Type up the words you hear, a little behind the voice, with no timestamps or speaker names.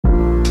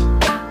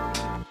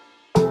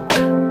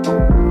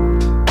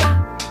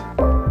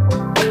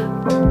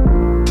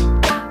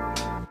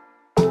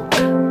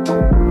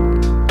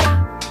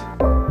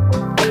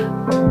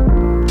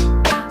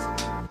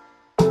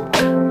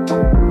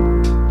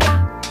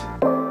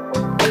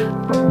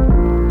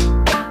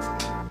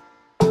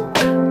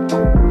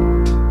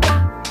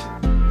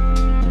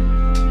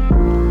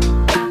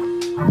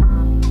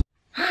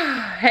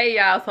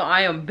y'all, so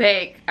I am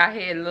back. I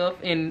had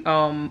left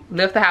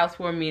the house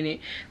for a minute.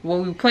 What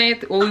we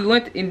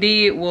went and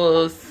did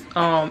was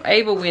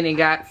Ava went and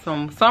got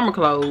some summer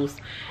clothes.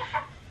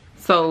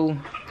 So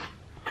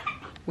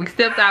we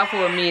stepped out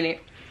for a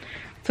minute.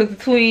 Took the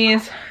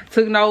twins,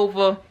 took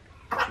Nova,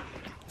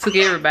 took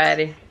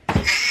everybody.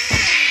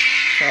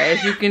 So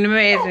as you can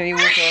imagine,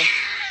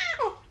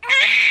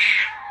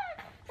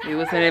 it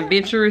was an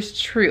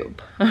adventurous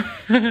trip.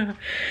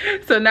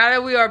 So now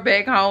that we are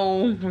back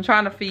home, I'm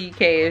trying to feed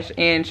Cash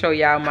and show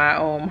y'all my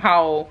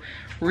haul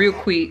real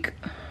quick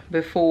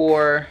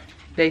before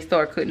they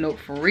start cutting up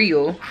for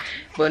real.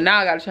 But now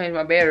I gotta change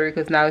my battery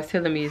because now it's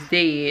telling me it's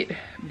dead.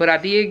 But I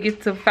did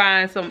get to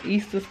find some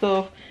Easter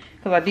stuff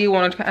because I did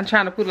want to. I'm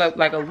trying to put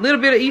like a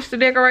little bit of Easter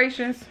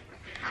decorations.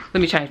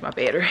 Let me change my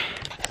battery.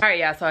 All right,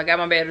 y'all. So I got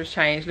my batteries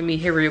changed. Let me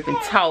hurry up and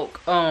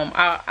talk.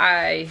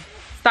 I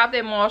stopped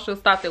at Marshall,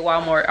 stopped at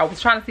Walmart. I was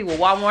trying to see what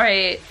Walmart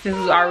had since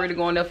we was already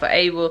going there for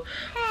Ava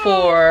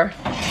for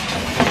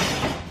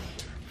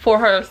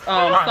her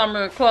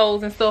summer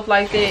clothes and stuff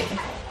like that.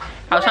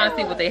 I was trying to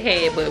see what they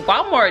had, but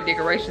Walmart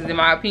decorations, in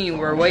my opinion,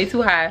 were way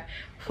too high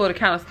for the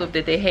kind of stuff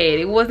that they had.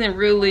 It wasn't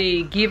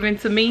really given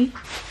to me.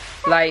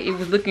 Like, it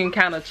was looking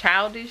kind of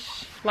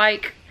childish,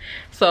 like.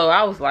 So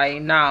I was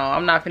like, no,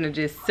 I'm not finna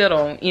just sit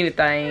on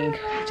anything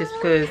just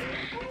because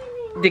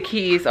the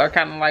kids are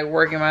kind of like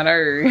working my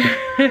nerve.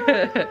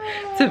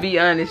 To be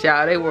honest,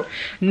 y'all,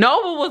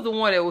 Nova was the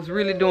one that was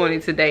really doing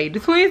it today. The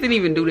twins didn't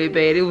even do that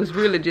bad. It was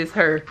really just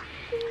her.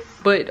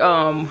 But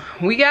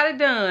we got it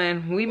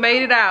done. We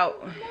made it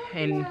out,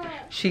 and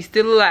she's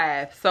still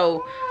alive.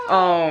 So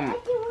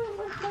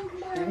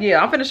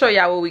yeah, I'm finna show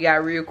y'all what we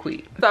got real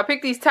quick. So I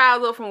picked these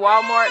towels up from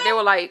Walmart. They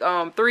were like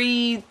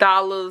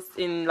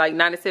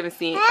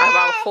 $3.97. I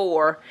bought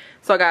 4.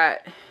 So I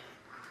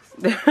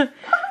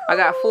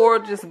got 4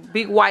 just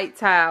big white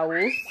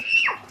towels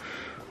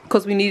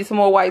because we needed some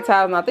more white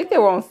towels, and I think they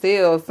were on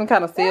sale, some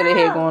kind of sale they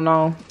had going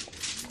on.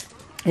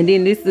 And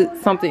then this is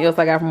something else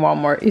I got from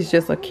Walmart. It's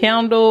just a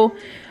candle.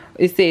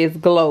 It says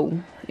glow,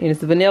 and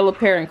it's vanilla,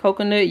 pear, and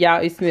coconut.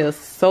 Y'all, it smells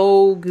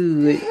so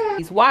good.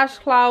 These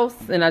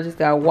washcloths, and I just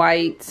got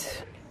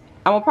white.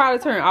 I'm gonna probably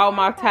turn all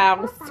my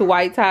towels to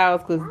white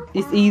towels because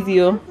it's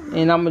easier,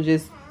 and I'm gonna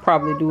just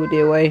probably do it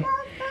that way.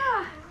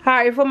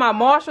 Alright, for my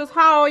Marshalls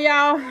haul,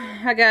 y'all,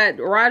 I got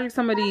Roderick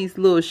some of these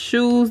little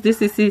shoes.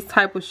 This is his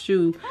type of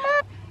shoe.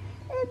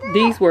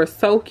 These were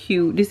so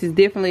cute. This is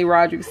definitely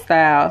Roderick's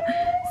style.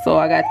 So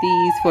I got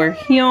these for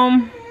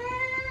him.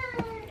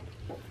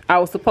 I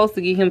was supposed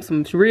to get him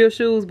some real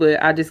shoes,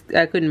 but I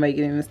couldn't make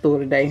it in the store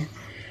today.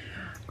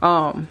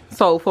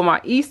 So for my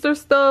Easter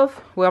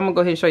stuff, well, I'm gonna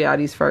go ahead and show y'all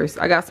these first.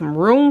 I got some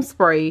room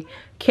spray,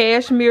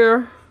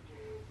 cashmere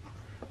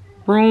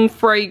room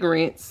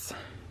fragrance.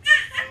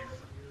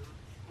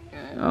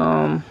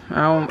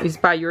 It's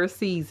by Your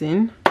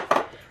Season.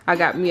 I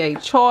got me a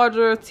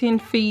charger, 10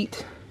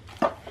 feet,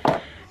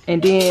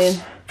 and then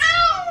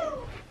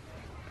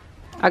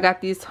I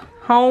got this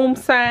home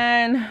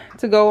sign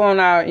to go on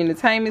our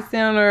entertainment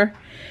center.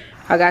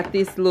 I got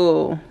this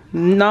little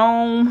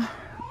gnome.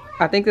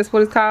 I think that's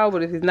what it's called,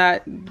 but if it's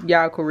not,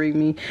 y'all correct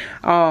me.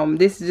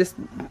 This is just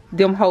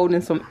them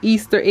holding some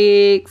Easter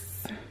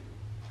eggs.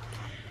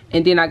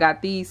 And then I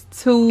got these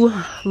 2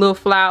 little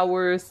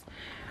flowers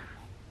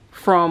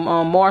from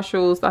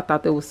Marshalls. I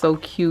thought they were so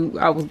cute.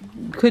 I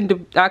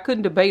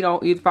couldn't debate on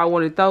if I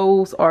wanted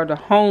those or the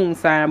home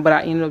sign, but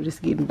I ended up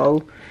just getting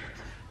both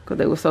because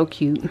they were so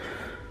cute.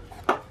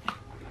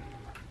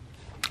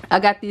 I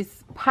got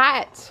this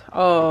pot,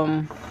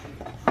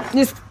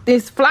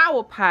 this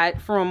flower pot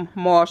from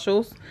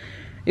Marshalls.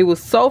 It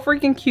was so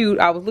freaking cute.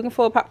 I was looking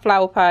for a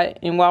flower pot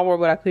in Walmart,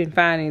 but I couldn't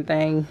find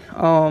anything.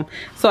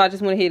 So I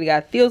just went ahead and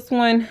got this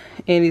one,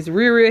 and it's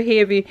real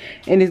heavy,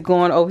 and it's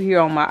going over here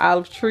on my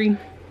olive tree.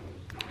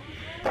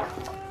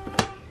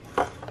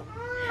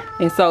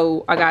 And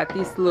so I got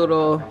this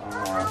little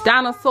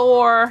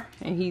dinosaur,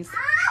 and he's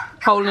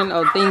holding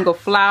a thing of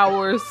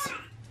flowers,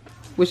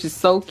 which is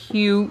so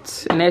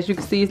cute. And as you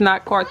can see, it's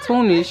not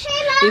cartoonish.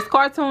 It's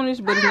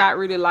cartoonish, but it's not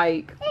really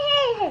like,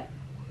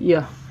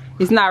 yeah,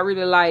 it's not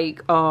really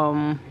like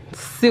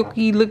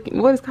silky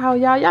looking, what is it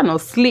called, y'all know,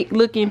 slick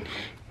looking,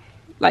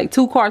 like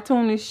too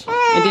cartoonish.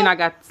 And then I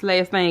got this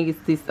last thing, is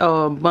this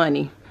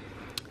bunny,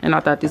 and I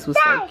thought this was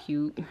so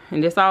cute.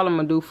 And that's all I'm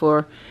gonna do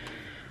for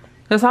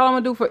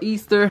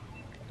Easter.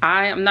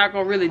 I am not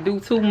gonna really do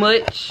too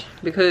much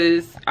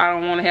because I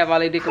don't want to have all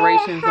the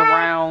decorations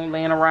around,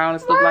 laying around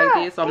and stuff like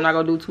that. So I'm not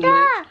gonna do too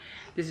much.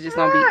 This is just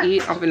gonna be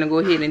it. I'm gonna go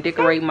ahead and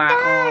decorate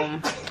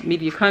my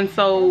media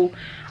console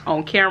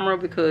on camera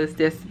because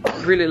that's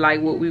really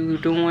like what we were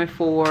doing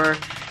for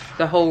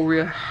the whole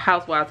Real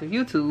Housewives of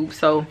YouTube.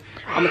 So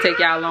I'm gonna take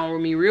y'all along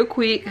with me real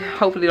quick.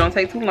 Hopefully it don't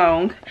take too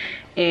long,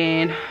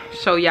 and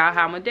show y'all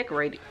how I'm gonna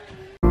decorate it.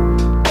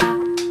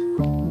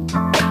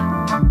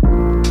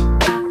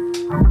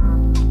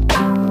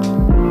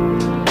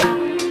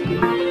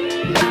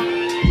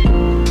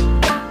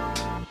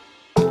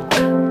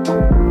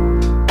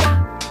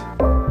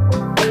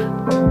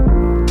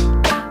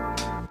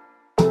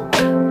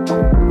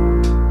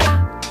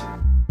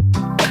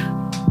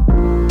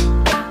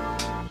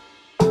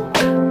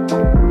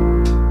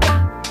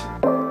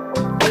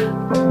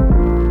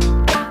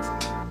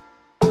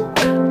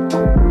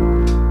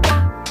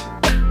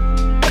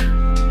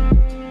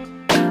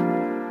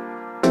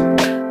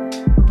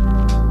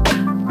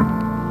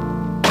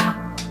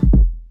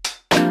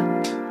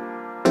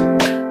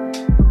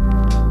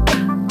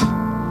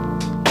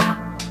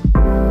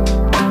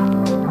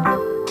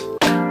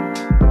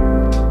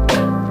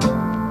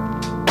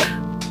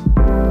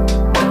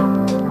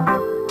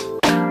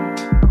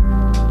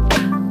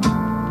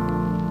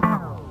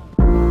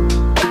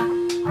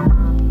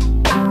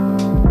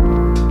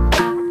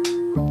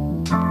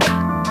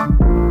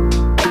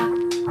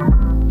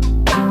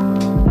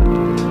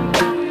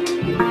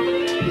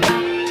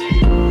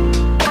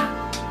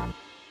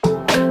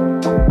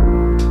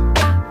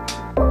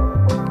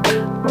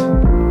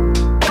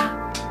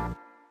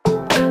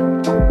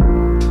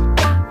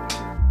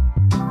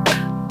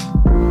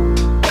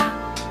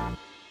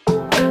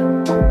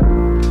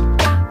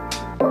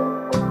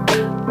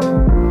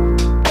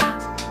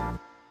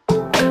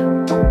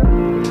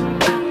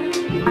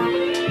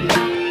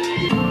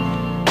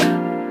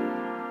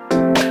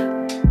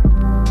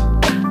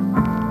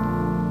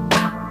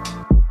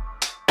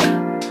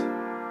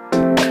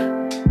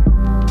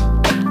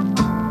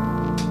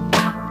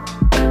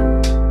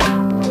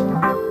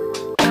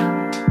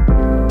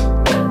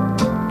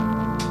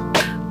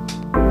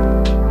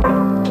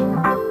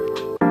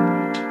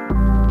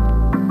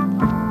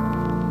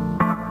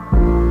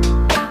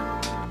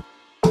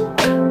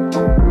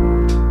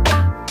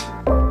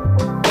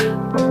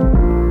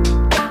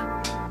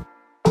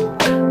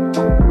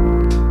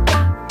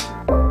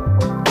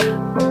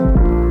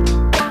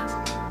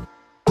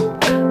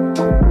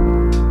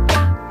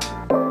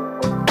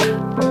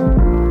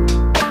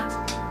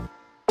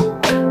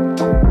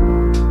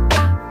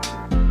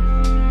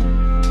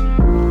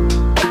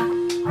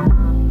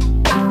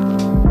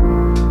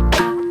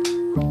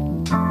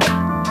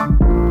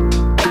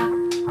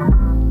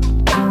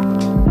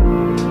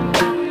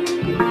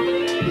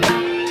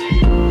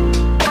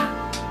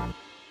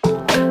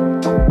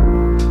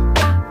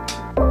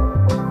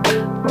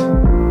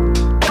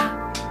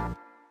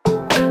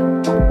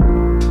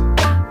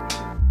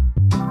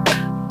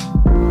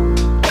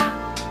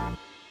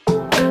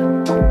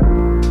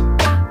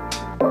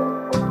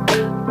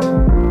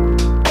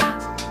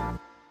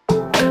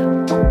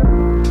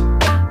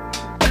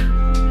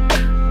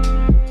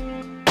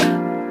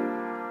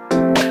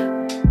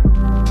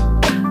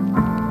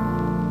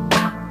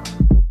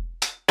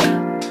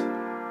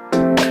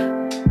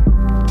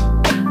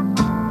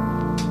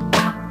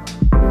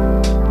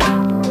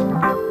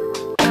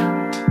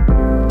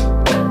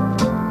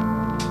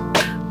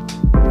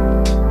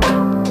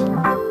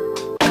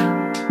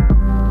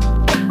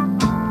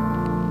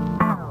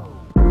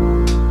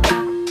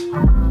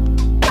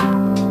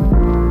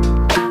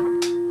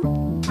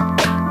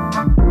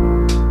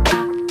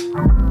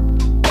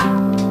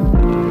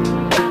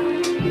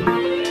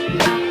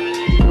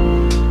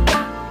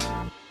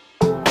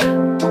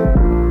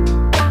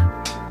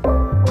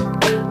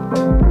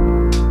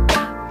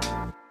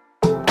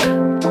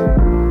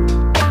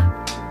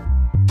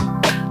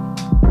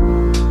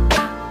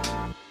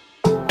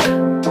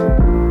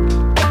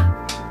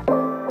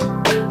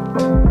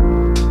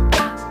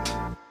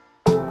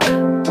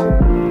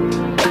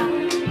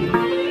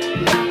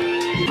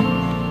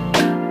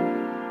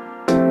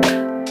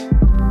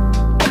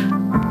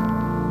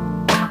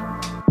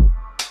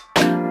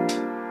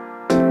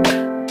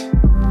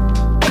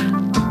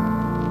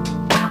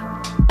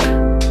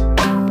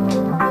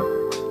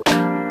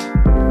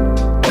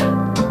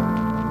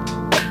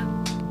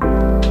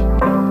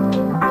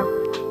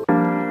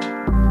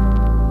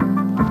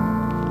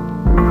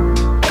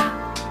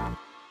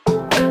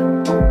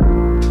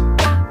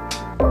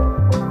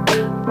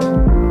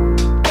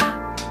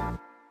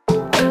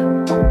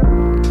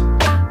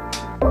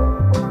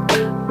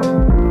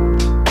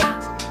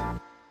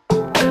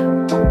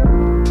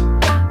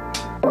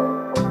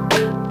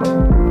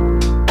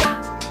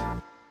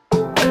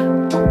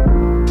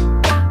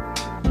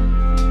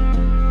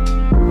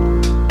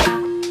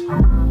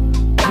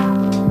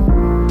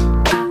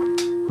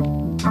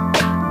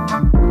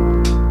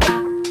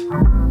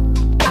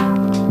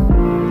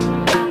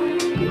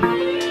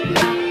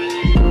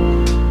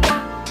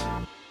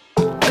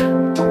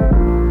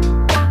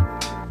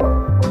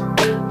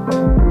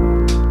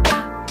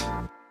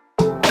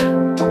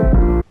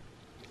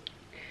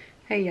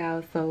 Hey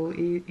y'all, so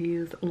it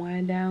is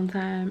wind down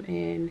time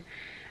and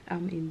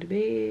I'm in the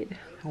bed.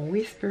 I'm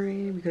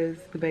whispering because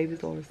the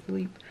babies are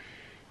asleep.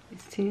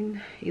 It's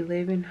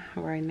 10:11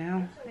 right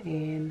now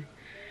and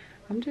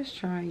I'm just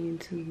trying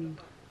to,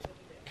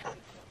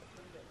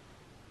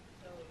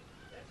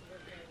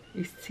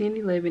 it's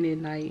 10:11 at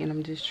night and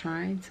I'm just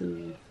trying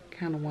to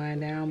kind of wind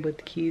down, but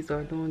the kids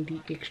are doing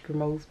the extra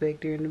most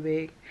back there in the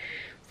back.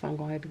 So I'm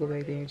gonna have to go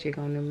back there and check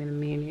on them in a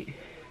minute.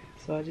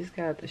 So I just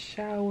got out the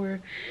shower.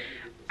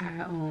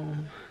 I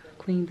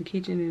cleaned the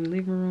kitchen and the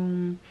living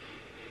room,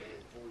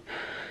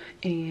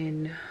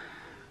 and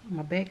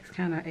my back's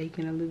kind of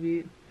aching a little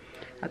bit.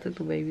 I took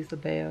the babies a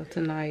bath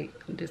tonight,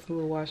 just a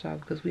little wash off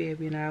because we have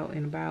been out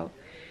and about.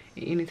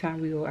 And anytime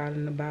we go out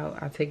and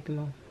about, I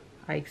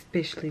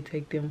especially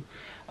take them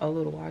a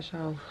little wash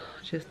off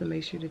just to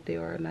make sure that they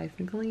are nice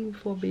and clean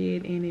before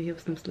bed, and it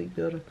helps them sleep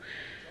better.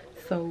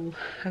 So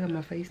I got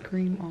my face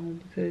cream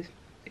on because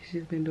it's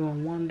just been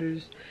doing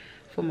wonders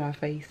for my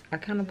face. I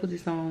kind of put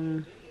this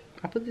on,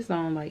 I put this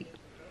on like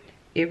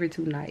every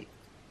 2 nights.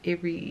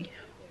 Every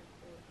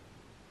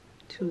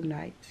 2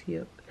 nights,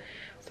 yep.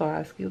 So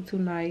I skip 2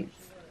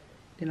 nights,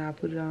 then I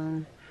put it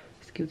on,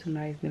 skip 2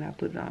 nights, then I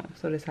put it on.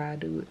 So that's how I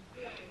do it.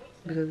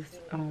 Because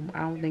I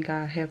don't think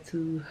I have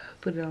to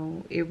put it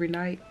on every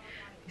night.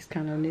 It's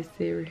kind of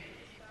unnecessary.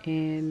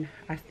 And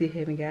I still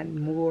haven't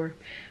gotten more.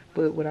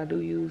 But what I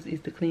do use is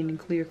the Clean and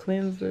Clear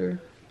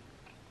Cleanser.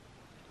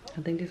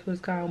 I think that's what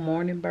it's called,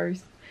 Morning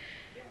Burst.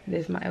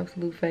 That's my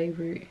absolute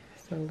favorite.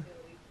 So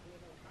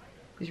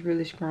it's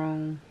really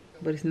strong,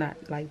 but it's not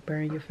like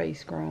burn your face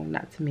strong.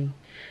 Not to me.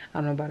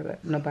 I don't know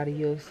about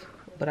nobody else,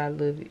 but I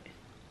love it.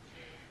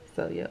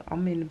 So yeah,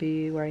 I'm in the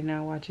bed right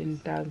now watching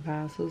 1,000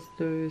 Pound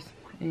Sisters,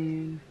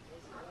 and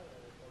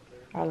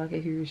all I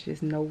can hear is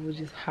just Nova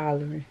just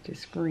hollering,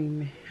 just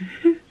screaming.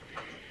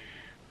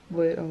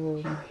 But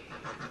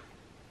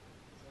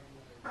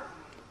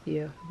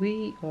yeah,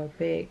 we are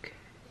back.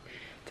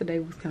 Today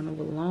was kind of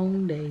a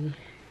long day.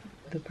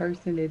 The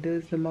person that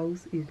does the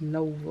most is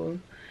Nova.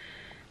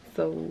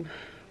 So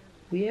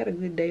we had a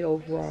good day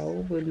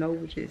overall, but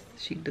Nova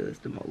she does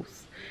the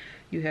most.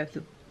 You have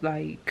to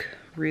like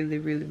really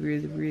be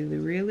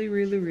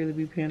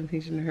paying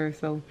attention to her.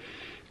 So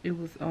it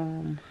was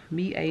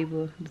me,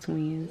 Ava, the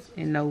twins,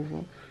 and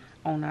Nova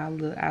on our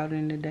little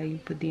outing today.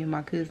 But then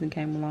my cousin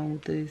came along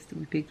with us.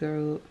 We picked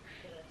her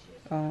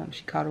up.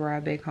 She caught a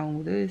ride back home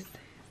with us.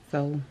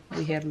 So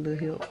we had a little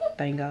help,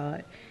 thank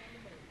God.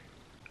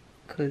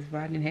 Cause if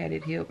I didn't have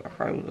that help, I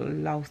probably would have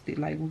lost it,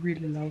 like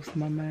really lost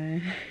my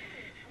mind.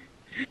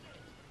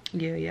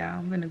 Yeah,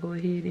 I'm gonna go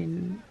ahead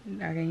and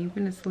I ain't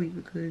even sleep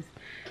because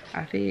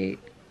I fed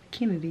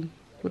Kennedy.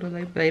 Put her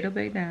laid her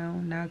back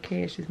down. Now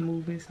Cash is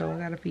moving, so I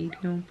gotta feed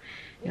him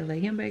and lay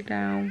him back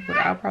down. But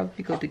I'll probably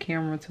pick up the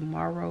camera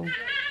tomorrow,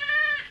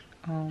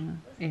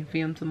 and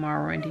film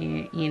tomorrow and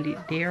then end it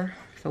there.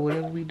 So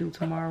whatever we do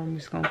tomorrow, I'm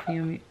just gonna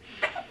film it.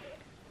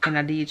 And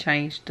I did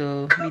change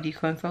the media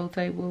console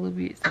table a little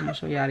bit, so I'm gonna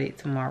show y'all that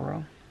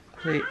tomorrow.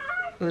 But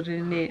other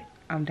than that,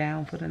 I'm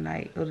down for the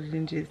night. Other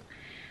than just,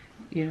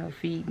 you know,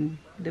 feeding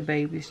the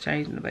babies,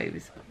 changing the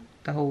babies,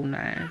 the whole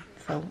 9.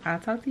 So I'll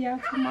talk to y'all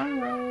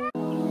tomorrow.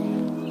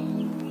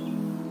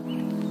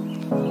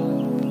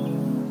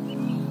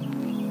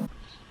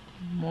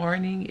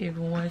 Morning,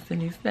 everyone. It's the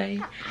next day,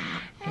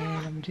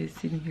 and I'm just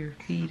sitting here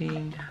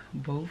feeding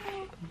both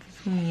of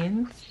the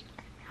twins.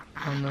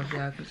 I don't know if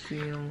y'all can see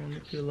them on the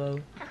pillow.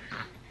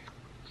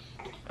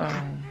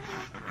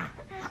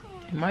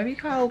 It might be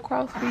called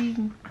cross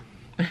feeding.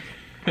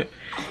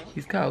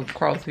 It's called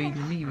cross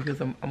feeding me because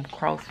I'm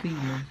cross feeding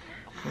them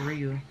for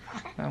real.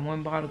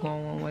 One bottle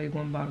going one way,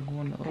 one bottle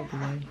going the other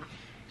way.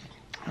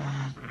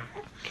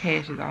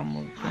 Cash is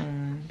almost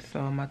done,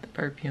 so I'm about to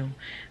burp him.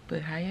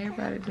 But how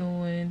everybody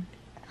doing?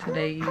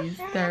 Today is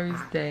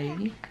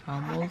Thursday,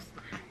 almost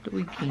the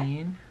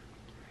weekend.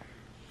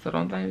 So the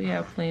only thing we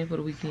have planned for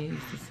the weekend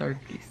is the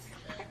circus.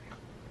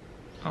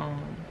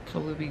 So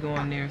we'll be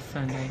going there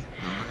Sunday.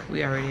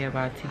 We already have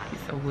our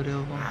tickets or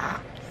whatever.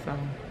 So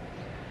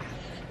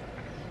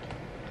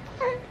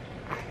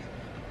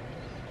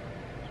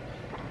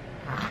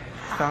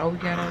that's all we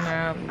got on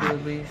our little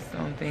list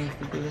on things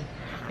to do.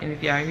 And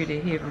if y'all hear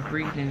that heavy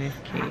breathing, that's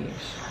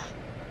Cash.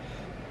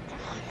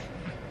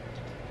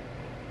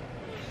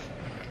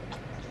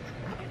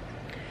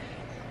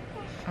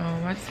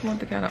 I just want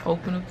to kind of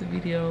open up the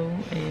video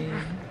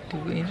and do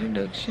an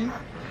introduction.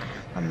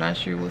 I'm not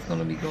sure what's going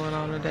to be going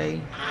on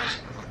today.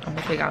 I'm going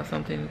to take out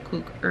something to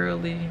cook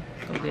early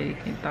so that it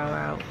can thaw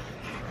out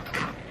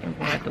and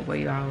won't have to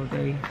wait all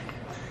day.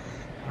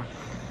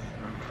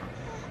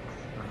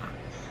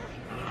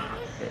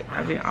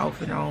 I've been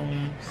off and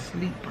on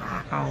sleep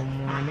all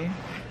morning.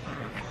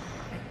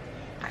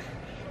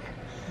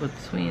 But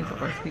the twins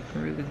are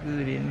sleeping really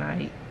good at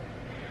night.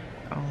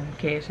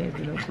 Cash has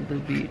been up a little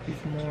bit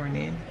this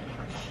morning.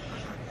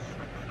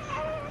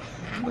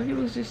 But it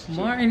was just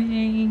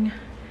morning.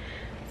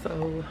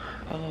 So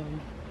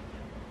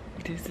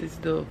this is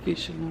the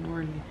official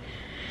morning.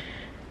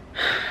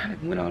 I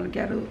went on and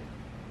got up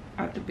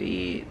out the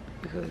bed,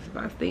 because if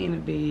I stay in the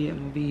bed, I'm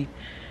gonna be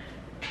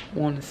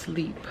wanting to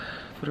sleep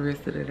for the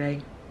rest of the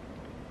day.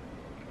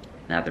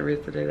 Not the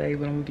rest of the day,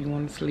 but I'm gonna be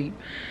wanting to sleep.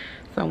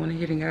 So I went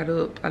ahead and got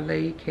up. I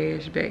laid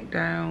Cash back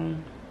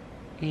down,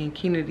 and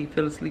Kennedy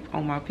fell asleep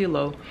on my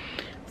pillow.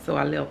 So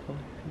I left her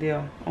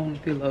there on the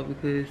pillow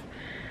because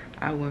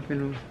I wasn't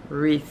finna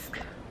risk.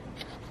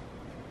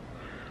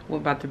 What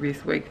about to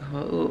risk waking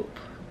her up?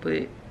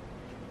 But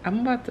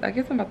I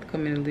guess I'm about to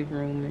come in the living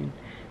room and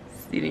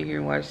sit in here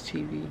and watch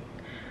TV.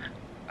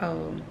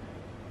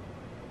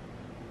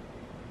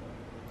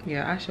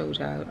 Yeah, I showed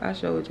y'all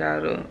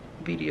the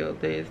video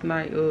last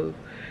night of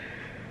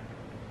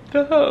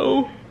the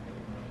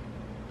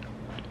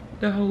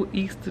whole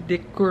Easter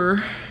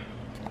decor.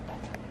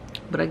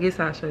 But I guess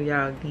I'll show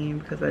y'all again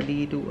because I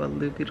did do a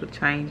little bit of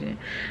changing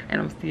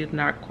and I'm still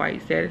not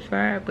quite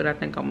satisfied, but I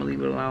think I'm gonna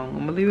leave it alone. I'm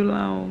gonna leave it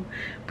alone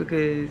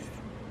because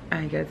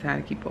I ain't got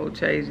time to keep on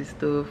changing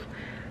stuff.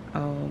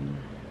 I'm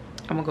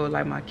gonna go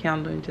light my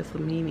candle in just a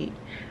minute.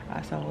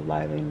 I saw a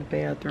lighter in the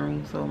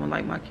bathroom, so I'm gonna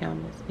light my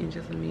candles in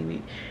just a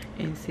minute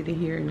and sit in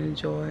here and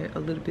enjoy a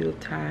little bit of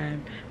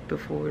time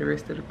before the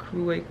rest of the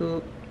crew wake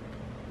up.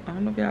 I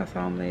don't know if y'all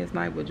saw them last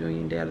night, but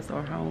Junior and Dallas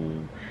are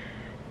home.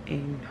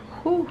 And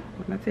whew,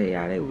 when I tell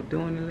y'all they were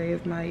doing it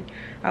last night,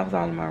 I was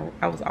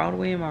all the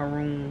way in my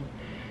room,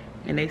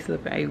 and they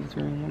slept in Ava's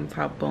room on the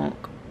top bunk,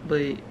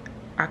 but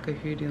I could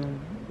hear them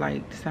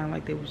like sound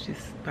like they was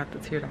just about to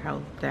tear the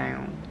house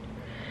down.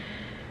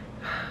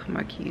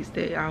 My kids,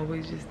 they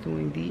always just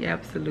doing the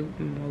absolute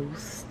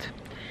most.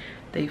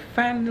 They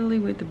finally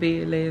went to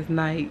bed last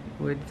night,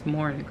 or this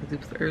morning, because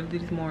it was early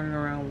this morning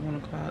around 1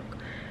 o'clock,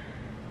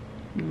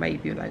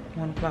 maybe like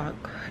 1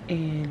 o'clock,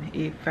 and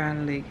it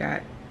finally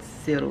got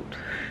settled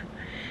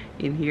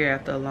in here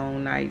after a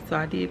long night. So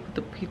I did put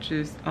the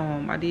pictures,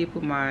 I did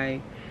put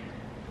my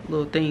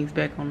little things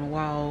back on the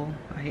wall.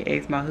 I had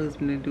asked my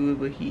husband to do it,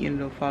 but he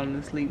ended up falling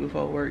asleep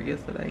before work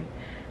yesterday,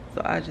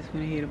 so I just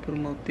went ahead and put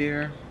them up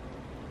there.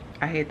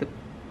 I had to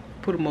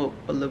put them up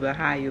a little bit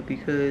higher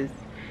because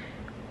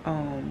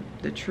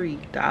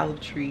the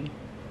olive tree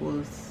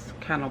was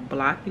kind of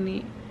blocking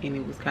it, and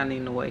it was kind of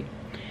in the way.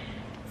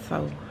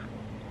 So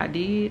I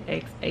did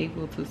ask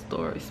Ava to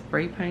start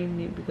spray painting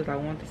it because I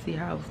wanted to see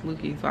how it was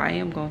looking. So I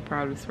am gonna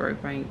probably spray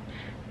paint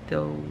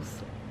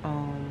those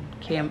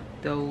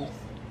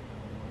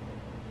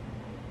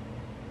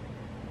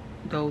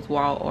those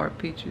wall art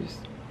pictures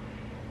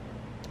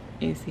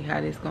and see how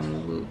that's gonna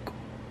look.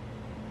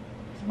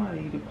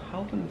 Somebody either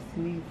coughing or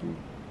sneezing.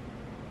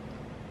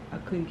 I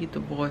couldn't get the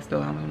voice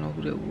though. I don't know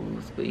who that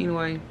was. But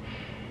anyway,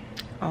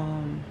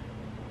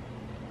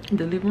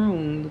 the living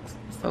room looks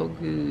so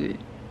good.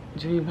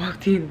 Junior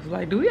walked in and was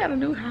like, do we got a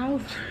new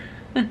house?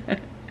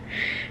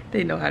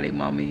 They know how their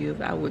mama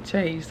is. I would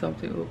change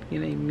something up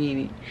in a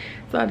minute.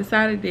 So I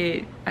decided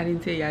that, I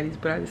didn't tell y'all this,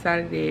 but I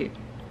decided that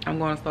I'm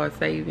gonna start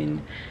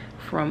saving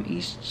from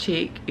each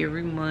check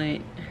every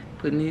month,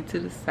 putting it to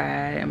the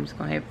side. I'm just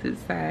gonna have it to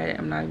the side.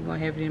 I'm not even gonna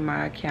have it in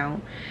my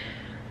account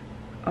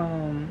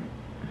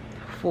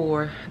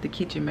for the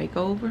kitchen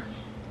makeover,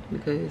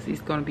 because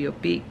it's gonna be a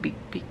big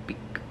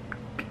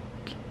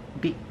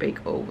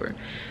makeover.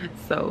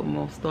 So I'm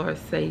gonna start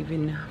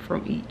saving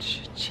from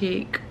each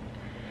check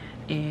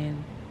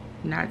and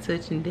not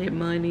touching that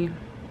money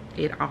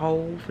at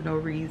all for no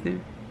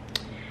reason.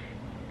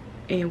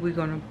 And we're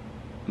gonna,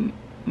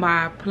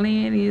 my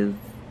plan is,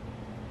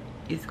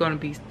 it's gonna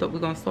be, we're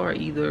gonna start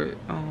either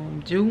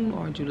June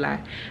or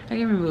July. I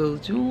can't remember if it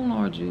was June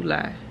or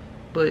July,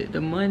 but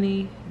the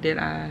money that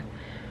I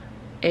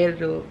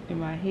added up in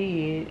my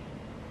head,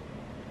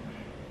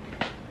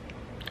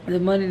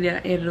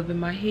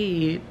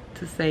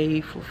 to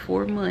save for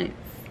 4 months,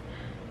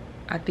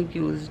 I think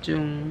it was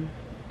July.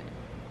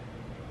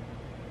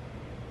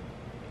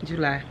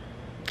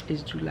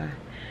 It's July.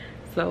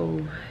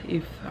 So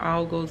if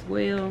all goes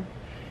well,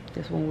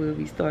 that's when we'll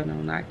be starting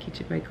on our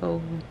kitchen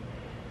makeover.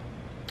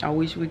 I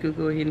wish we could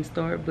go ahead and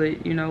start,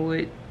 but you know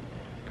what,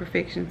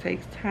 perfection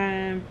takes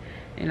time,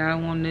 and I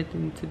don't want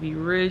nothing to be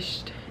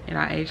rushed, and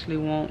I actually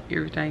want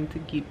everything to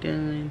get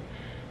done,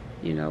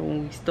 you know,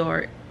 when we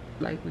start.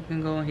 Like, we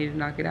can go ahead and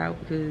knock it out,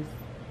 because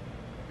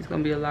it's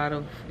gonna be a lot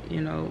of,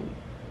 you know,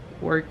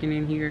 working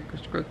in here,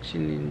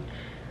 construction and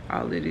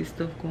all of this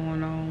stuff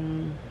going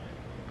on.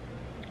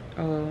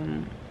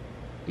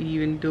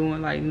 Even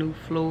doing like new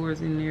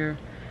floors in there,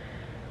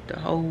 the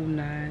whole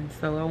nine.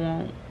 So I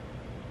want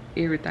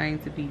everything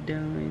to be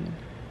done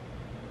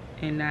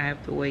and not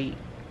have to wait,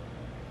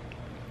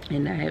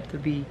 and not have to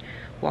be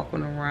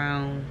walking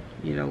around,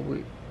 you know,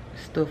 with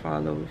stuff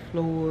all over the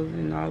floors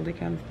and all that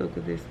kind of stuff,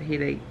 because it's a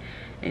headache.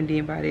 And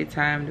then by that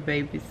time the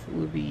babies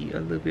will be a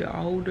little bit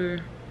older.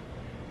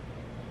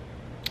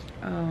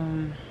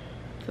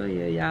 So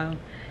yeah, y'all,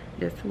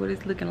 that's what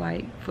it's looking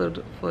like for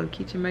the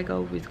kitchen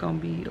makeover. It's gonna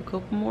be a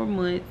couple more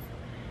months.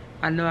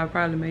 I know I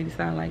probably made it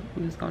sound like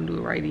we was gonna do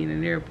it right in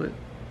and there, but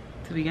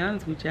to be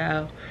honest with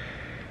y'all,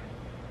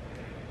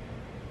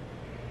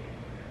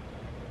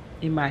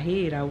 in my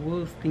head I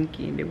was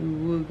thinking that we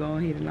would go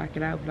ahead and knock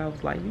it out, but I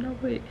was like, you know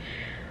what,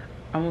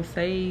 I'm gonna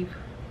save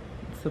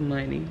some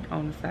money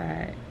on the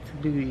side to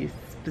do this,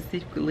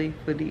 specifically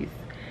for this,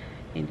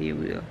 and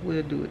then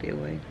we'll do it that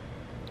way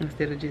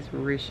instead of just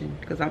rushing,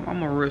 because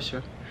I'm a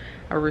rusher.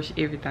 I rush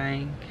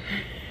everything.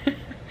 I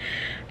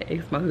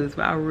asked my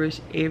husband, I rush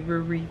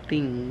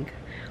everything,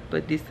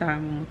 but this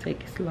time I'm gonna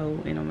take it slow,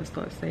 and I'm gonna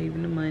start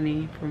saving the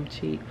money from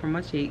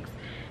my checks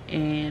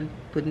and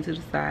putting to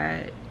the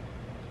side.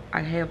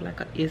 I have like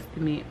an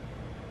estimate.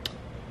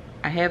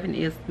 I have an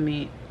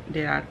estimate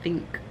that I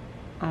think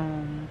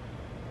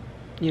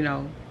you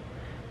know,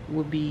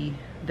 would be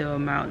the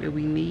amount that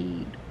we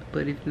need,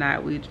 but if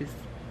not, we'll just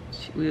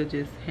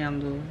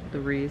handle the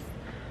rest,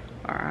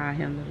 or I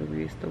handle the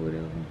rest or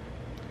whatever.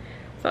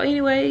 So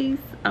anyways,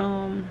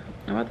 I'm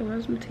about to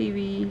watch some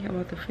TV. I'm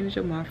about to finish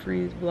up my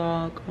friend's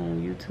vlog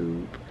on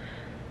YouTube.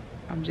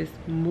 I'm just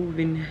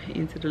moving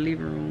into the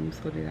living room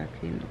so that I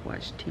can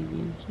watch TV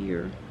in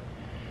here.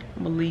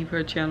 I'm gonna leave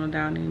her channel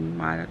down in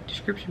my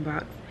description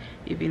box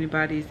if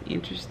anybody is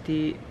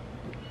interested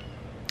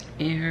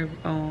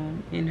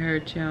in her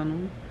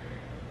channel.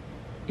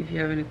 If you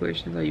have any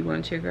questions or you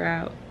want to check her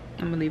out,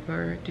 I'm gonna leave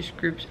her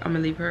description. I'm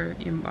gonna leave her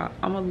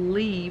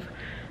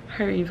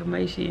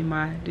information in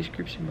my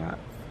description box.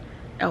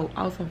 Oh,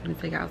 also I'm gonna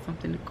take out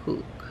something to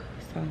cook.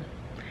 So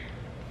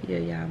yeah,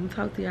 y'all, I'm gonna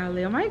talk to y'all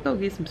later. I might go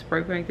get some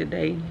spray paint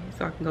today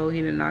so I can go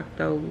ahead and knock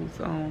those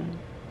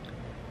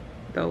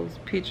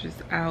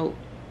pictures out.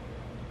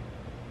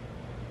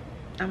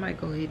 I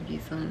might go ahead and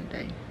get some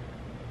today.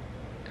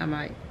 I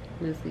might.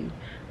 We'll see.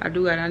 I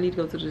need to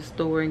go to the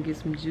store and get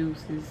some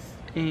juices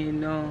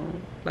and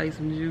like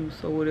some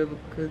juice or whatever,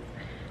 because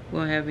we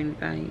don't have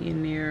anything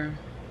in there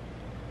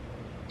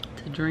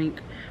to drink.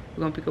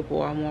 We're gonna pick up a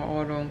Walmart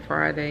order on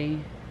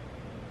Friday,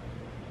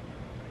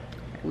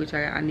 which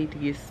I need to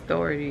get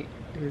started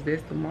because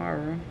that's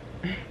tomorrow.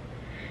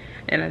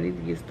 And I need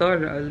to get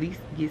started, or at least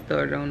get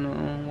started on the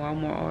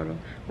Walmart order.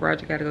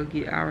 Roger gotta go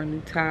get our new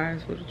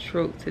tires for the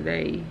truck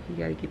today. He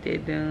gotta get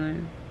that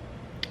done.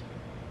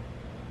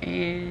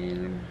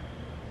 And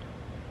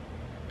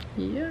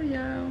yeah,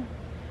 y'all,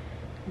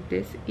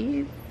 that's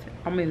it.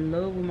 I'm in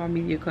love with my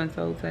media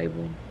console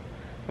table.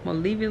 I'm gonna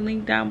leave it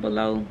linked down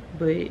below,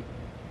 but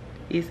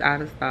it's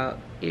out of stock.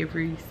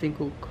 Every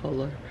single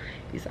color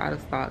is out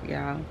of stock,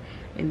 y'all.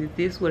 And if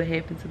this would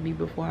have happened to me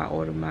before I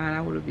ordered mine,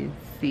 I would have been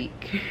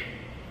sick.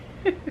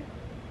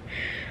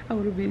 I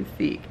would have been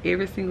sick.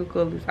 Every single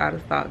color is out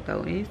of stock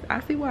though, and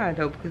I see why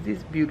though, because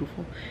it's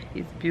beautiful.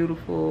 It's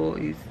beautiful.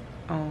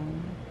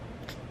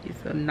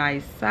 It's a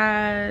nice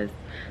size.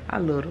 I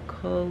love the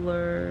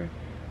color.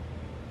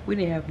 We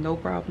didn't have no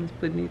problems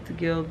putting it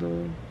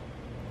together.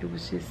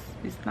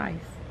 It's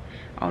nice.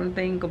 Only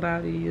thing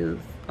about it is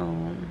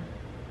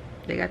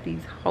they got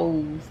these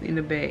holes in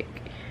the back,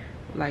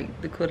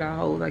 like the cutout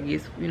holes, I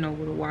guess, you know,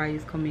 where the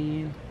wires come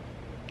in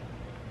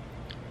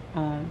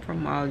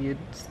from all your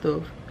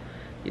stuff,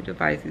 your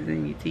devices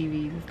and your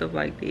TVs and stuff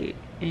like that.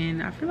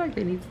 And I feel like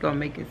they need to start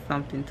making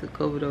something to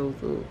cover those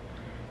up,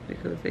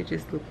 because they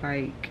just look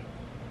like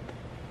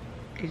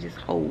it's just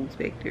holes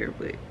back there.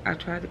 But I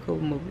tried to cover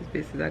them up as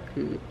best as I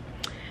could.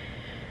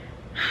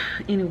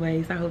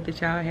 Anyways, I hope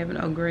that y'all are having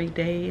a great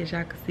day. As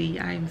y'all can see,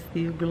 I am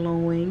still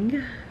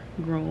glowing,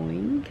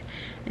 growing,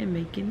 and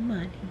making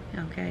money.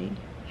 Okay,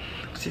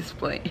 just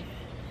playing.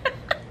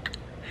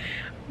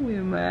 Who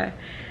am I?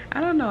 I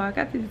don't know. I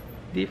got this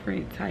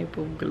different type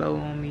of glow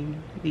on me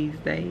these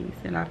days,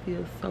 and I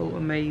feel so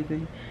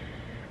amazing.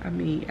 I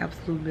mean,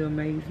 absolutely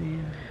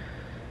amazing.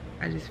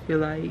 I just feel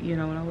like, you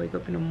know, when I wake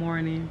up in the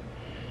morning,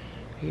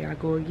 here I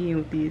go again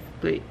with this,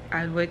 but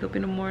I wake up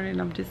in the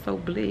morning, I'm just so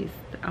blessed.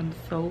 I'm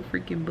so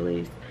freaking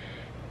blessed.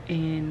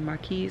 And my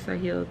kids are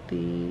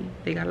healthy.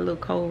 They got a little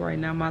cold right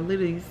now. My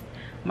littles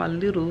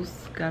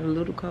got a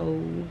little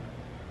cold.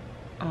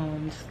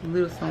 Just a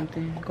little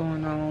something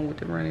going on with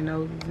the runny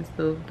noses and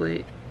stuff,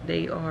 but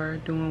they are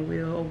doing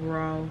well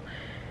overall.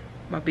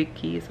 My big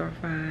kids are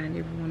fine.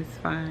 Everyone is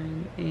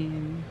fine,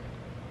 and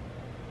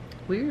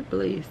we're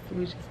blessed.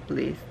 We're just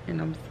blessed,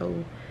 and I'm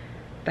so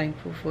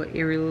thankful for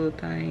every little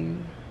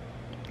thing.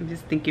 I'm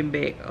just thinking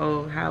back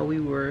of how we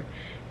were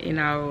in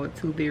our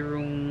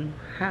 2-bedroom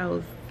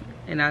house,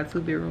 in our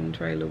 2-bedroom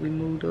trailer. We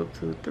moved up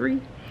to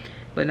 3,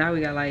 but now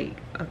we got like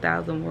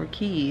 1,000 more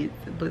kids,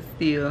 but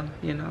still,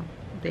 you know,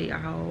 they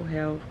all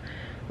have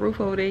roof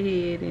over their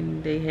head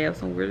and they have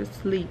somewhere to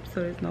sleep,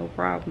 so there's no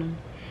problem.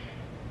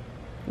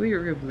 We're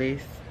real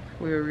blessed.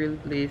 We're really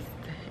blessed,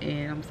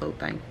 and I'm so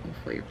thankful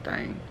for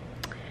everything.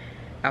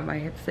 I might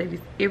have to say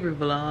this every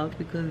vlog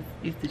because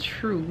it's the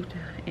truth,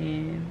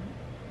 and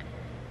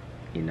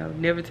you know,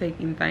 never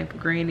take anything for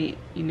granted.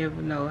 You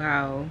never know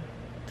how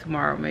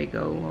tomorrow may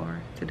go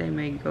or today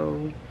may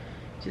go.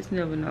 Just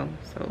never know.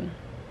 So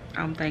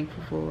I'm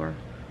thankful for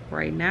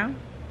right now.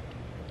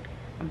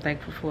 I'm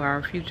thankful for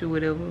our future,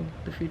 whatever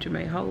the future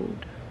may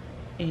hold,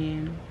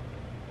 and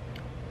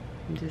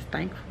I'm just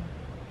thankful.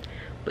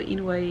 But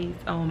anyways,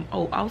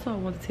 oh, also I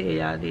want to tell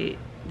y'all that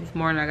this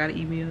morning I got an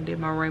email that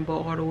my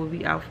rainbow order will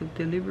be out for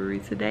delivery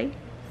today.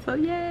 So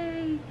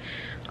yay!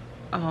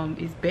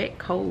 It's back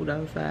cold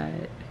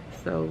outside,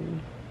 so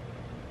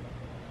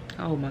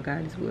Oh my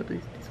God, this weather.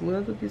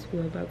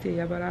 I tell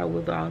you about our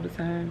weather all the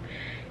time.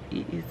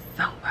 It is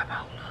so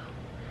bipolar.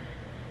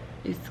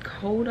 It's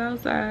cold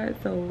outside,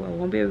 so I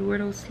won't be able to wear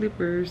those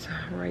slippers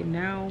right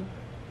now.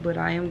 But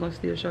I am gonna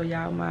still show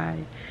y'all my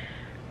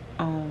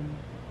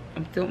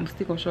I'm still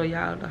gonna show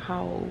y'all the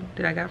haul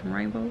that I got from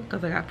Rainbow,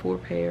 because I got 4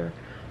 pair.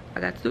 I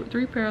got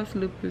 3 pair of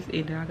slippers,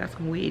 and then I got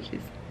some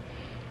wedges.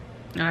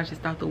 And I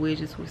just thought the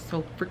wedges were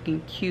so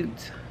freaking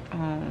cute.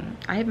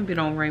 I haven't been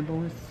on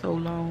Rainbow in so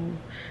long,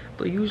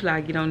 but usually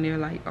I get on there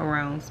like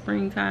around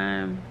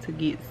springtime to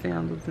get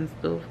sandals and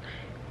stuff.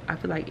 I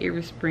feel like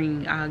every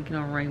spring I'll get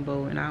on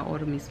Rainbow and I'll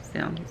order me some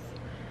sandals.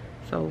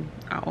 So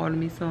I ordered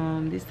me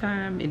some this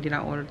time, and then I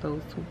ordered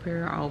those 2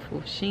 pair off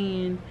of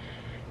Shein.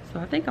 So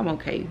I think I'm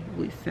okay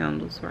with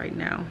sandals right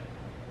now.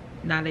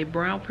 Now that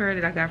brown pair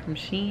that I got from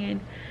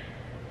Shein,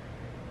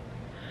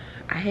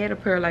 I had a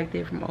pair like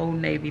that from Old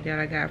Navy that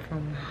I got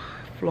from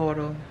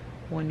Florida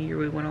one year.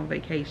 We went on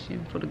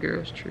vacation for the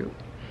girls trip.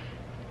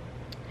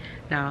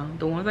 Now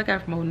the ones I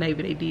got from Old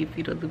Navy, they did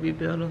fit a little bit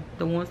better.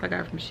 The ones I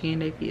got from Shein,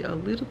 they fit a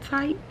little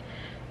tight.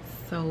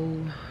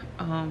 So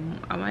I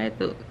might have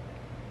to,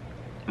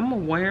 I'm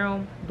gonna wear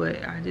them, but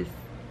I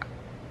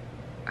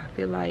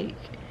feel like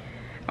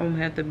I'm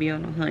gonna have to be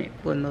on the hunt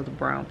for another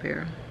brown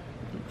pair,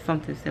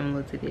 something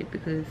similar to that,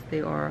 because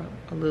they are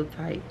a little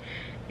tight,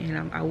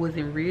 and I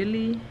wasn't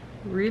really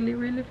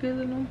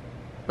feeling them,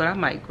 but I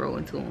might grow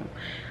into them.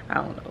 I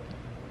don't know.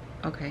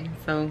 Okay,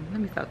 so let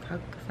me stop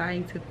talking, because I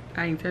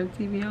ain't turned the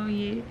TV on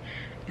yet.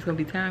 It's gonna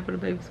be time for the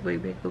babies to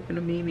wake back up in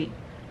a minute.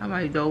 I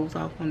might doze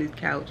off on this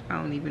couch. I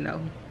don't even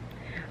know.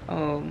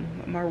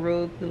 My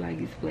rug feel like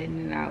it's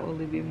flattening out a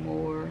little bit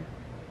more,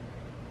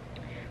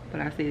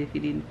 but I said if it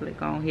didn't go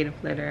ahead and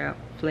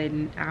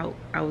flatten out,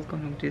 I was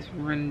gonna just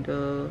run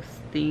the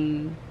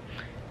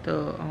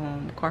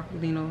carpet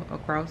cleaner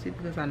across it,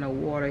 because I know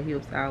water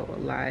helps out a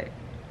lot.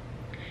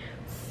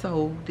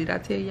 So did I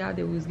tell y'all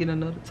that we was getting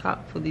another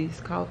top for this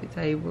coffee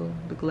table?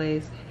 The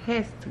glass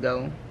has to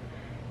go.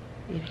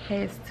 It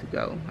has to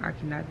go. I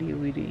cannot deal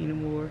with it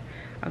anymore.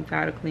 I'm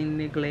tired of cleaning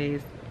the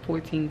glass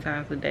 14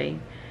 times a day.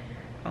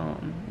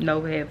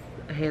 Nova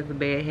has a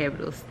bad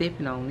habit of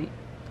stepping on it,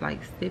 like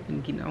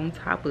getting on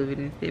top of it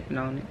and stepping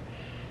on it.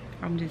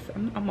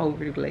 I'm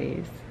over the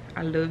glass.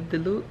 I love the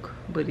look,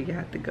 but it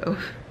got to go.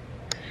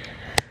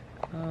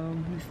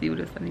 Let's see what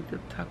else I need to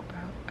talk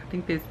about. I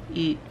think that's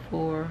it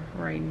for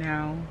right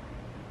now.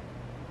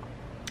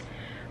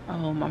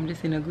 I'm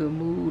just in a good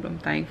mood. I'm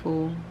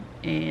thankful,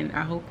 and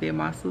I hope that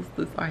my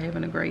sisters are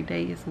having a great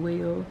day as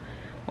well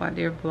while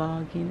they're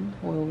vlogging.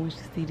 Well, once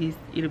you see this,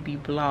 it'll be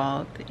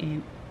vlogged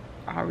and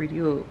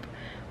already up,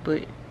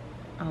 but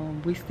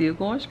we still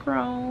going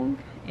strong,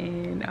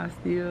 and I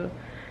still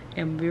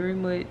am very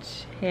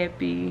much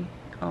happy.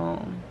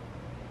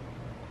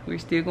 We're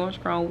still going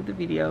strong with the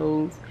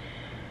videos,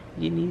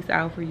 getting these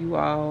out for you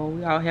all.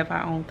 We all have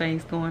our own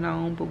things going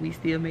on, but we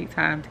still make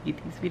time to get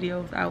these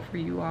videos out for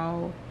you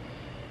all,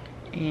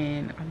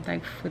 and I'm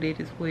thankful for that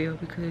as well,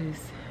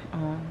 because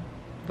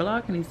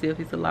vlogging itself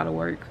is a lot of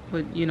work,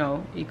 but you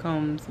know, it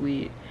comes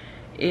with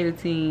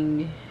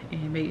editing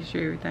and making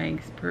sure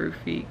everything's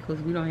perfect,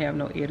 because we don't have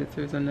no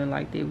editors or nothing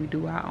like that. We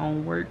do our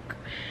own work.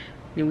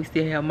 Then we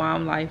still have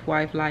mom life,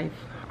 wife life,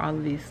 all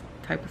of this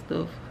type of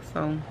stuff.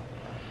 So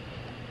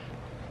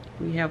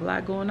we have a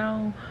lot going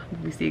on,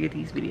 but we still get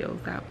these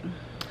videos out.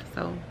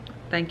 So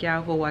thank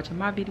y'all for watching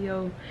my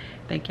video.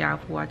 Thank y'all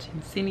for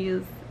watching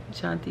Cynia's,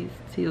 Shanti's,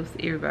 Tiff's,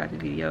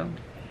 everybody's video.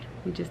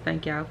 We just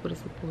thank y'all for the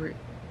support,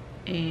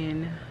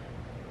 and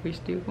we're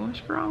still going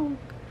strong.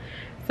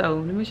 So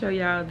let me show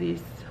y'all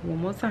this one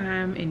more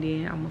time, and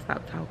then I'm gonna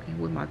stop talking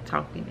with my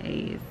talking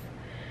ass.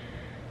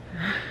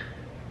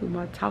 With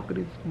my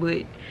talkative,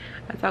 but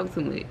I talk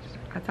too much.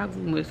 I talk too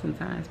much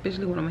sometimes,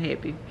 especially when I'm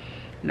happy.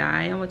 Now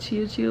I am a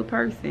chill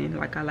person.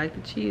 Like, I like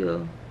to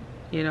chill,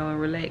 you know,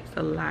 and relax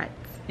a lot,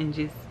 and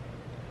just,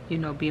 you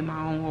know, be in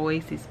my own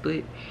oasis.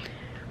 But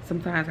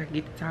sometimes I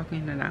get to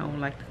talking and I don't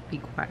like to be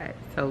quiet.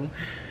 So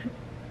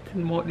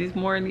this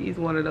morning is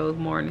one of those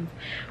mornings,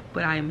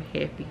 but I am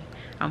happy.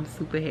 I'm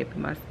super happy.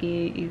 My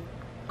skin is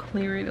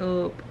clearing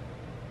up.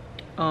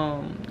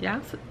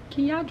 Y'all,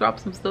 can y'all drop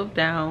some stuff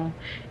down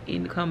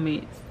in the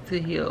comments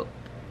to help,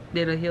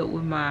 that'll help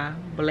with my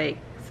black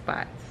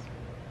spots?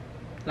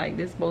 Like,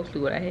 that's mostly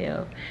what I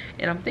have,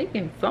 and I'm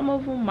thinking some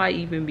of them might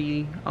even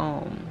be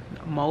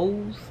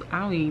moles. I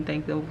don't even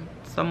think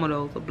some of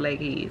those are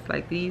blackheads.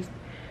 Like these,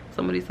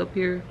 some of these up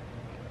here,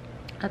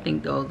 I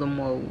think those are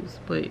moles.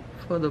 But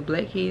for the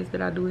blackheads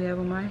that I do have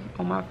on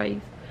my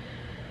face,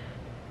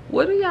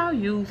 what do y'all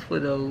use for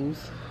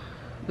those?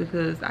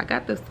 Because I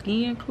got the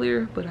skin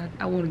clear, but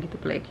I want to get the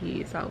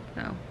blackheads out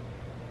now.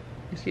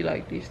 You see,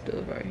 like this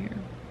stuff right here,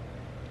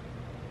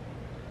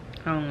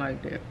 I don't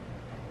like that.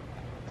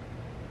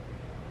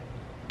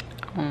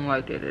 I don't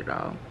like that at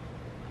all.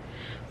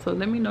 So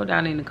let me know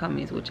down in the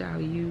comments what y'all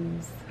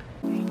use.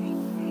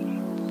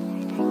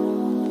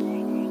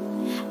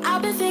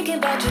 I've been thinking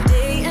about you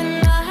day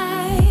and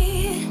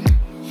night,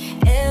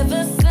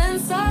 ever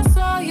since I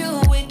saw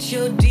you with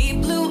your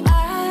deep blue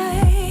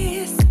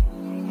eyes.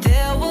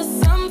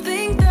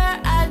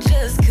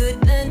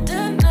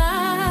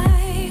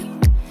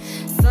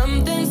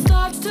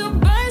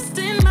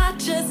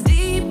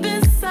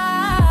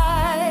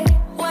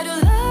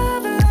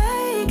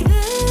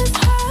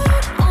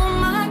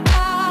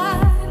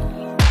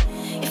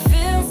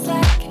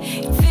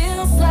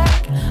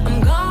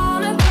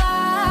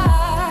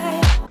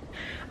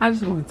 I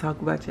just want to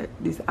talk about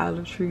this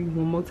olive tree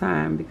one more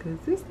time because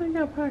this thing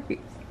got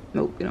pockets.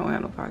 Nope, it don't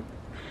have no pockets.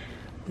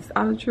 This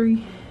olive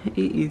tree, it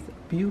is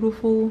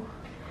beautiful.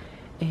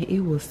 And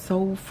it was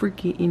so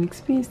freaking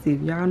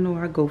inexpensive. Y'all know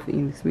I go for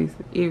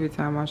inexpensive every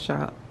time I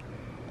shop.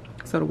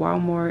 So the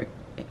Walmart,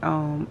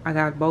 I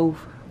got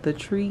both the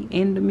tree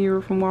and the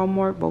mirror from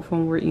Walmart. Both of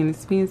them were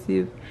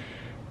inexpensive.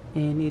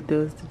 And it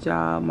does the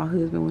job. My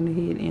husband went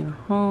ahead and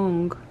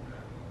hung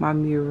my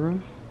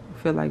mirror.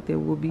 I feel like that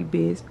would be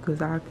best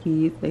because our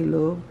kids, they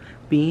love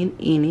being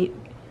in it.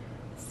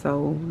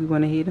 So we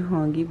went ahead and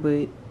hung it.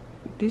 But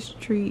this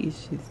tree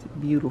is just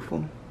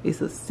beautiful.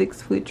 It's a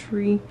 6-foot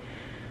tree.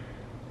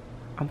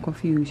 I'm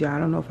confused, y'all. I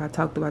don't know if I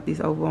talked about this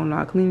over on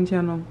our cleaning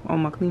channel,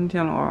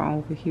 or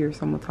over here.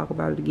 So I'm gonna talk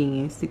about it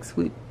again.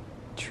 6-foot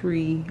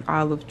tree,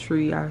 olive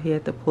tree. I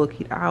had to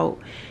pluck it out.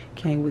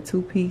 Came with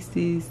 2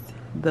 pieces.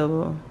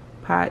 The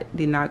pot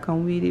did not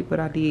come with it, but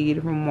I did get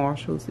it from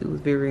Marshall's. It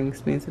was very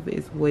inexpensive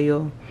as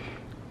well.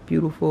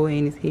 Beautiful,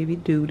 and it's heavy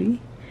duty.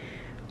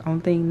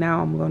 Only thing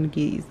now I'm gonna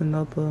get is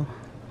another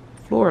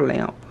floor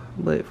lamp,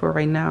 but for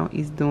right now,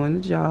 it's doing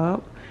the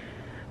job.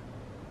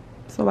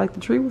 So like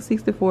the tree was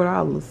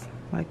 $64.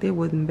 Like that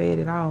wasn't bad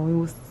at all. It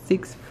was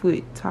 6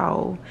 foot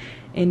tall,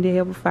 and they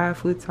have a 5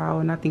 foot tall,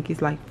 and I think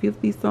it's like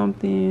 50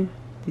 something.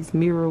 This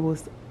mirror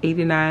was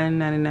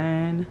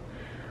 $89.99.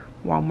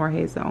 Walmart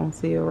has it on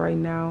sale right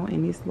now,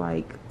 and it's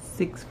like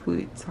 6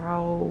 foot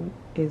tall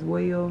as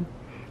well,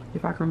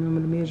 if I can remember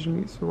the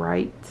measurements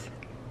right.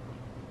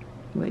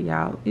 But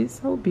y'all, it's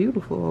so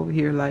beautiful over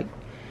here. Like,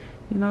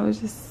 you know, it's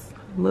just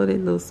love that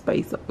little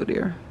space over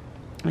there.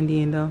 And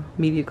then the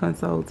media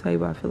console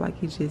table, I feel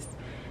like it just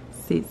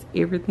sets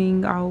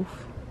everything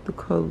off. The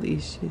color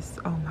is just,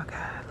 oh my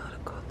god, I love the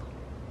color.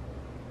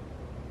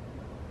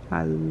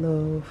 I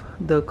love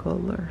the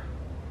color.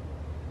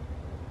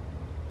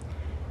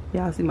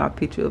 Y'all see my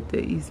picture up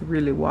there. It's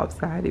really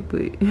lopsided,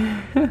 but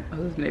my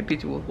husband, that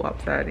picture was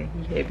lopsided.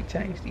 He haven't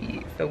changed it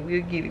yet, so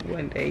we'll get it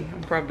one day.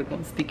 I'm probably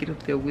gonna stick it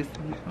up there with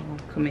some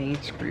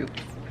command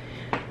scripts,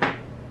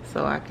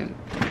 so I can.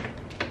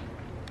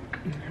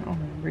 I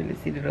don't really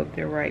sit it up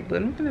there right,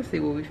 but I'm gonna see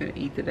what we finna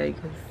eat today,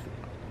 cause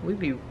we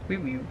be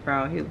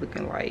around here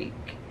looking like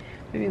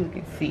we be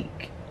looking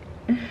sick.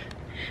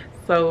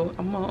 So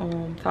I'm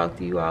gonna talk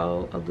to you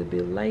all a little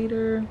bit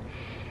later,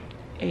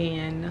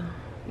 and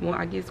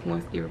I guess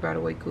once everybody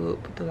wake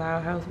up, the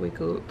Loud House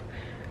wake up,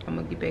 I'm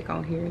gonna get back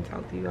on here and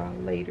talk to you all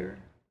later.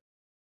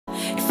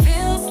 It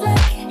feels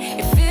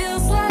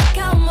like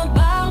I'm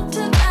about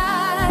to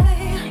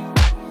die.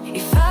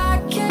 If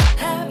I can't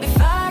have you,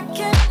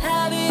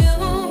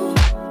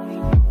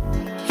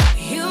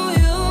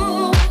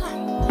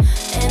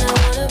 and I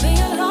wanna be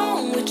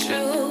alone with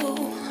you,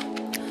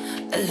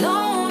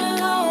 alone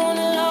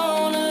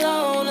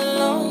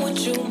with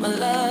you, my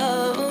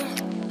love.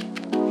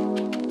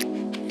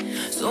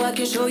 So I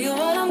can show you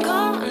what I'm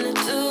gonna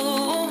do.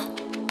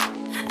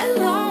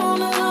 Alone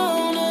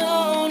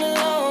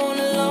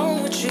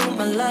with you,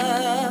 my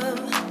love.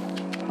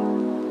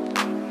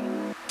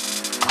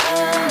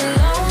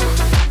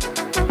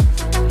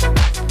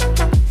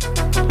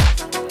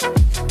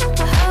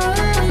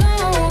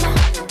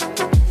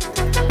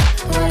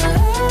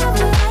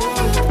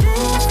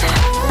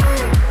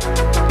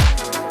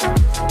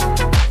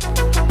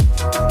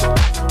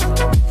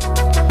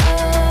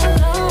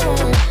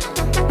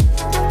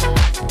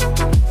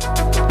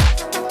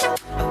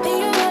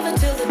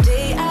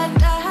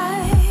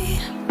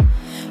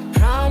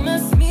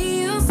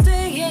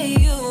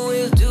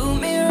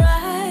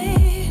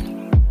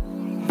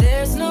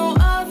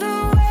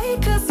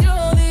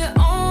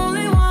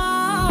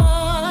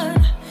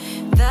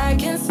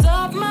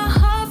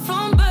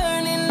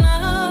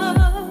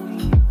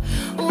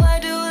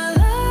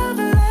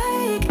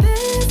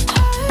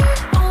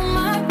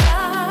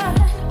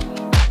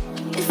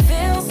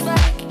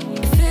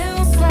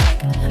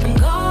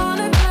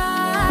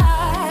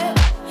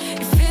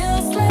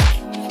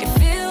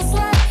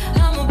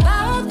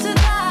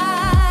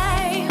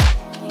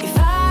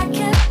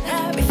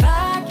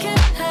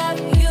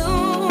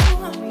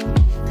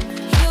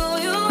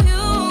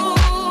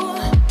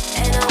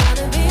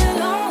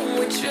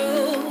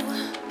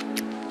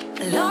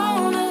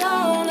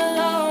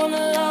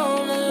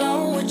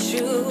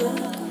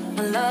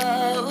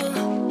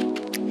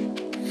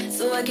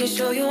 I can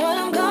show you what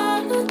I'm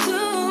gonna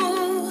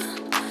do.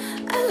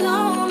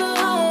 Alone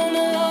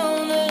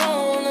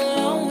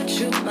with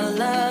you, my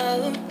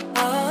love.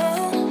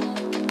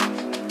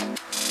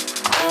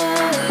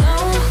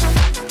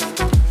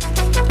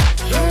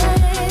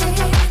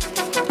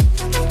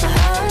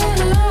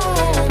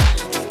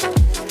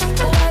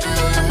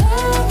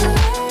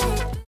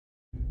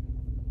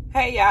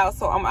 Hey y'all,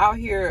 so I'm out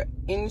here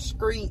in the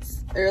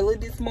streets early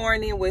this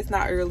morning. Well, it's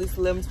not early, it's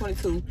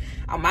 11:22.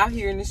 I'm out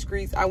here in the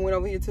streets. I went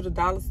over here to the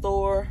dollar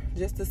store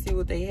just to see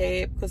what they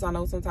had, because I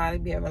know sometimes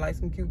they be having like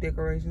some cute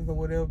decorations or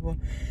whatever.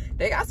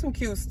 They got some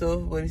cute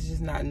stuff, but it's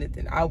just not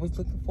nothing I was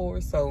looking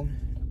for, so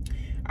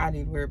I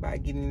didn't worry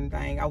about getting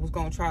anything. I was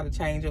gonna try to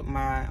change up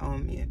my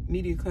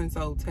media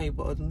console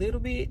table a little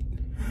bit,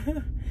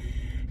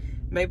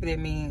 Maybe that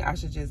means I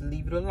should just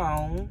leave it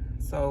alone.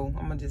 So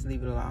I'm gonna just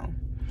leave it alone.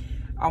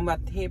 I'm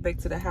about to head back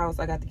to the house.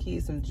 I got the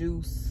kids some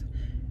juice.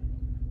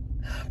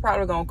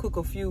 Probably gonna cook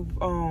a few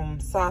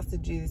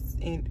sausages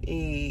and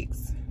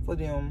eggs for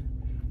them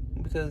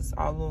because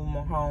all of them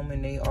are home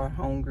and they are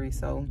hungry.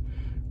 So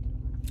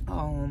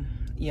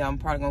yeah, I'm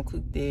probably gonna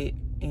cook that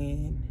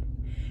and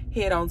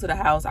head on to the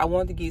house. I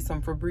wanted to get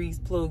some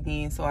Febreze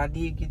plug-ins, so I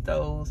did get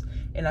those,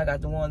 and I got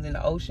the ones in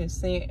the ocean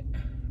scent.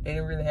 They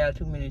didn't really have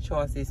too many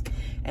choices,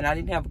 and I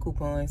didn't have a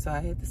coupon, so I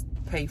had to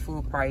pay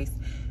full price,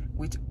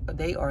 which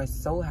they are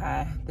so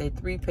high. That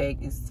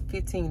 3-pack is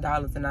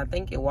 $15, and I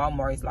think at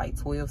Walmart it's like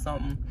 12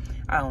 something.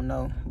 I don't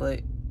know,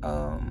 but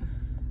I'll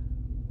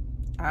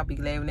be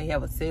glad when they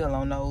have a sale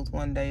on those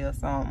one day or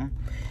something.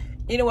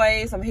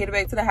 Anyways, I'm headed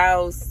back to the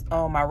house.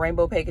 My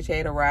rainbow package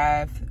had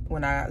arrived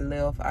when I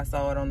left. I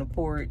saw it on the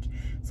porch,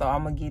 so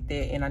I'm gonna get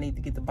that, and I need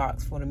to get the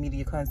box for the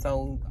media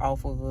console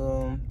off of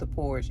the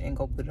porch and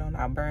go put it on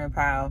our burn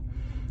pile.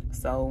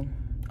 So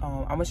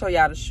I'm gonna show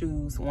y'all the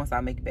shoes once I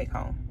make it back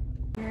home.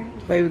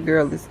 Baby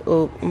girl is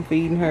up. I'm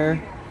feeding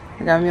her.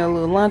 I got me a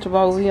little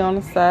lunchable over here on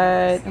the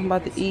side. I'm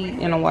about to eat,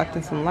 and I'm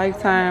watching some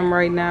Lifetime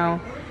right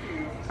now.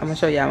 I'm gonna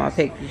show y'all my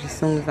package as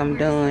soon as I'm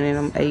done and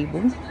I'm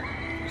able.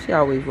 She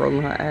always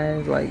rolling her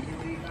eyes like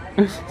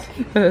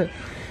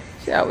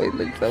she always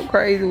looks so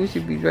crazy when she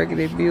be drinking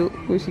that milk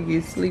when she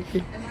gets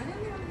sleepy.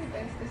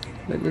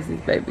 But this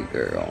is baby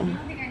girl.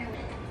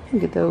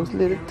 Look at those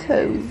little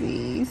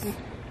toesies.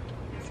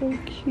 So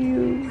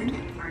cute.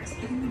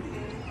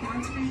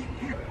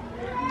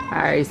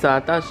 Alright, so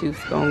I thought she was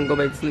gonna go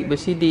back to sleep, but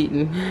she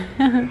didn't.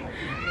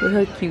 With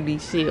her cutie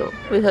shell.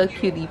 With her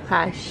cutie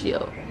pie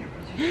shell.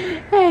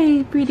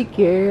 Hey, pretty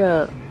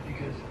girl.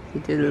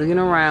 He's just looking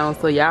around.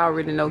 So y'all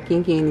already know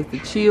Ken is the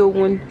chill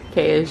one.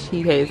 Cash,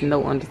 he has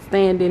no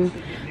understanding.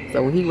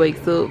 So when he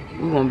wakes up,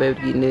 we won't be able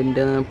to get nothing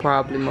done,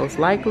 probably, most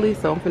likely.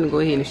 So I'm finna go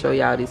ahead and show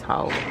y'all this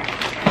haul.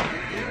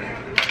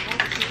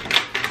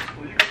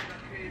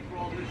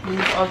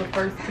 These are the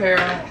first pair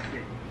that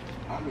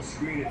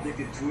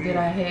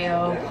I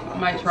have. I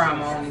might try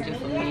them on in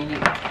just a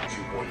minute.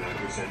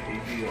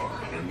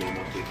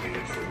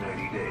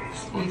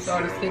 These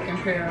are the second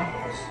pair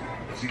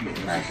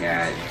I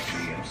got.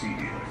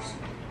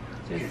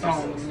 Just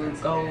on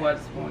with gold. I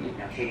just wanted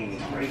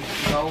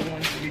gold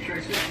ones.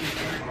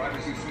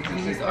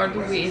 These are the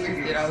wedges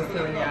that I was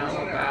telling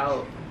y'all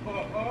about.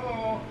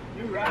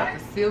 Got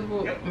the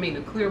silver,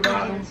 the clear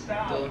bottom,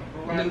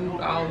 the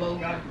nude all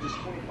over.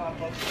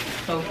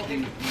 So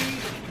cute.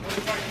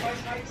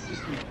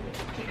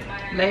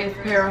 Last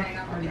pair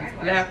are these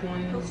black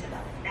ones.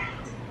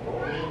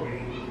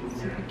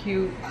 Super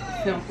cute,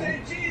 simple.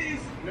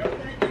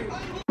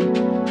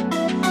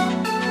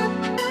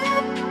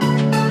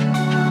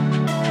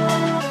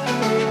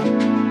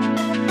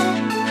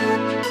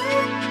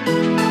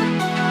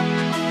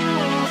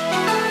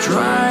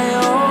 Dry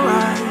your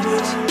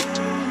eyes,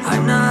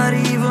 I'm not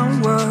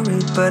even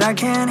worried, but I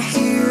can't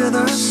hear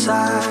the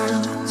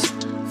silence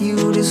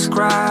you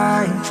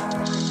describe.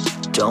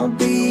 Don't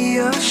be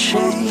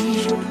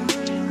ashamed,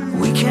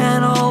 we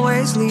can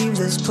always leave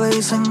this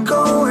place and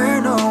go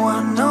where no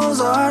one knows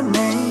our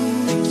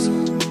names.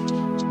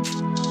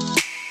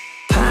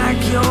 Pack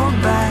your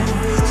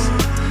bags,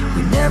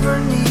 we never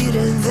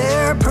needed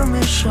their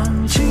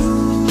permission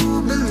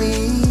to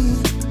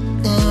believe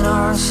in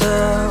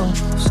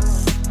ourselves.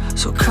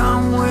 So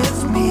come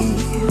with me,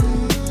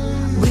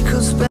 we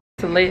could spend.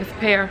 The last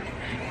pair.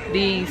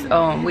 These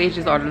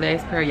wedges are the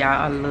last pair, y'all.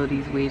 I love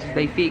these wedges.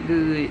 They fit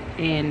good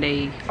and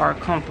they are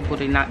comfortable.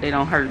 They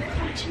don't hurt.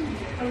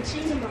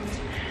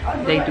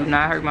 They do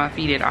not hurt my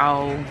feet at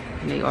all.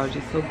 They are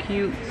just so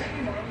cute.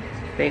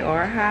 They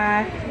are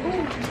high.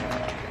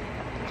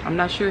 I'm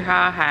not sure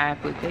how high,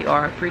 but they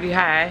are pretty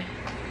high.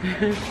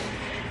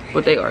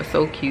 But they are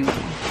so cute.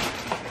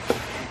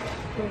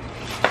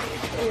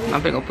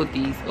 I'm gonna put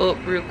these up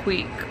real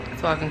quick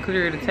so I can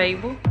clear the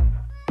table.